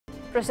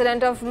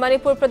President of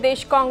Manipur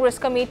Pradesh Congress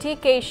Committee,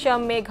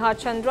 Keisham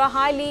Meghachandra,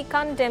 highly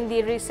condemned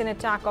the recent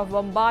attack of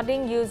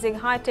bombarding using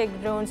high-tech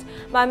drones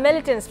by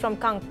militants from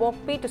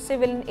Kangpokpi to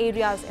civilian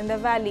areas in the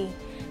valley.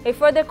 He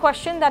further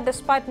questioned that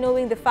despite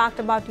knowing the fact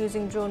about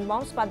using drone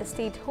bombs by the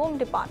State Home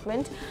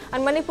Department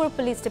and Manipur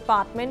Police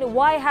Department,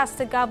 why has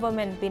the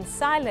government been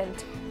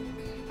silent?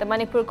 The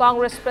Manipur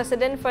Congress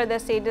president further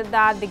stated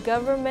that the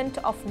government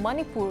of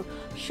Manipur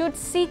should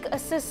seek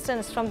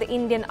assistance from the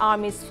Indian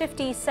Army's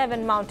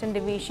 57 Mountain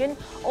Division,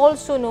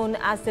 also known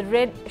as the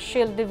Red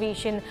Shield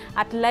Division,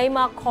 at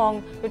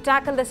Leimakhong to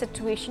tackle the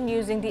situation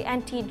using the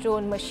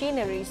anti-drone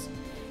machineries.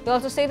 He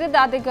also stated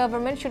that the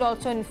government should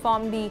also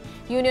inform the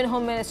Union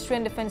Home Ministry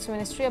and Defence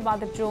Ministry about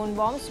the drone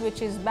bombs,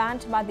 which is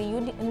banned by the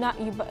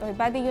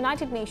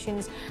United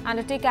Nations, and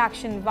to take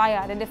action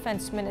via the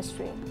Defence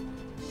Ministry.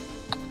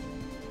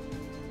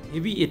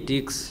 Heavy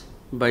attacks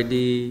by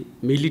the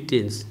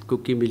militants,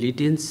 Kukki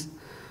militants,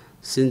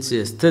 since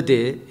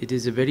yesterday, it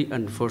is very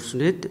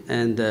unfortunate,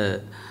 and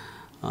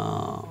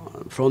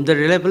from the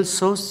reliable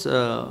source,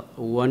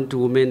 1 2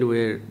 women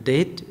were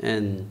dead,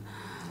 and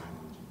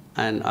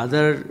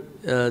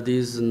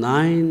these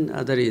 9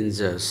 other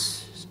injured.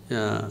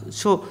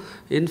 So,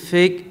 in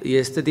fact,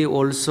 yesterday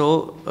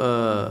also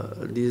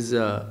this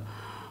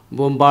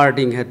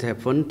bombarding had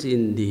happened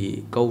in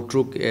the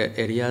𝗀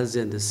areas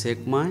and the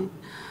𝗁𝗁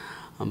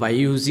by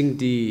using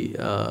the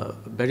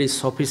very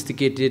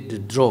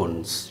sophisticated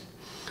drones.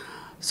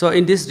 So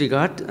in this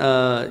regard,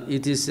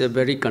 it is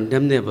very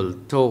condemnable.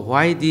 So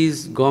why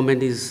this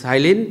government is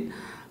silent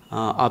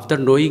after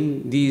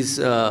knowing these,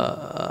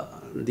 the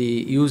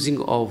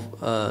using of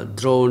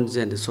drones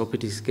and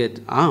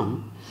sophisticated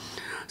arms?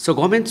 So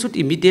government should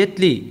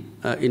immediately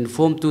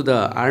inform to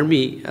the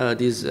army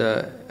this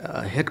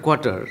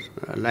headquarters,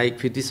 like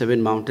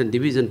 57 Mountain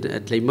Division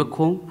at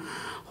Leimakhong,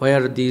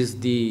 where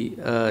the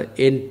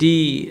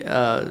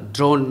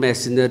anti-drone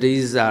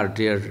machineries are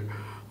there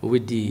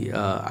with the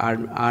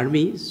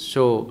army.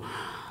 So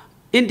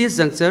in these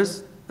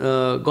junctures,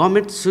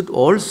 government should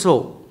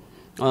also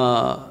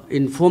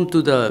inform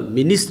to the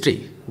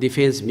ministry,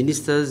 defense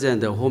ministers and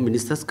the home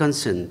ministers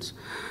concerned,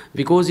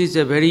 because it's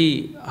a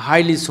very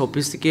highly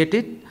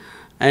sophisticated.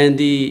 And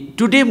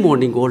today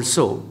morning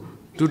also,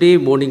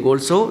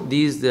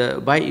 these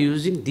by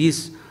using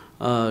these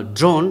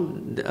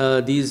drone,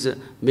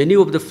 many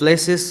of the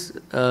places,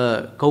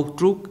 𝗀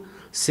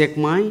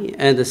𝗁𝗁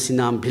and the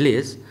Sinam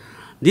village,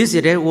 this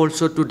area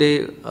also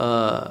today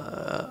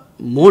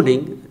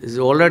morning is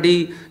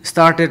already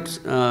started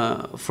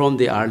from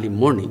the early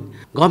morning.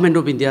 Government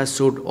of India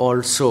should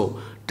also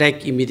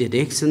take immediate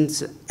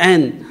actions.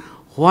 And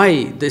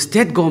why the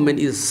state government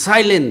is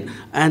silent,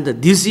 and the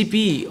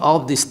DCP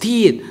of the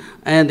state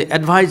and the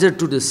advisor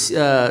to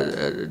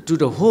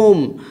the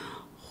home,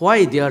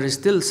 why they are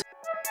still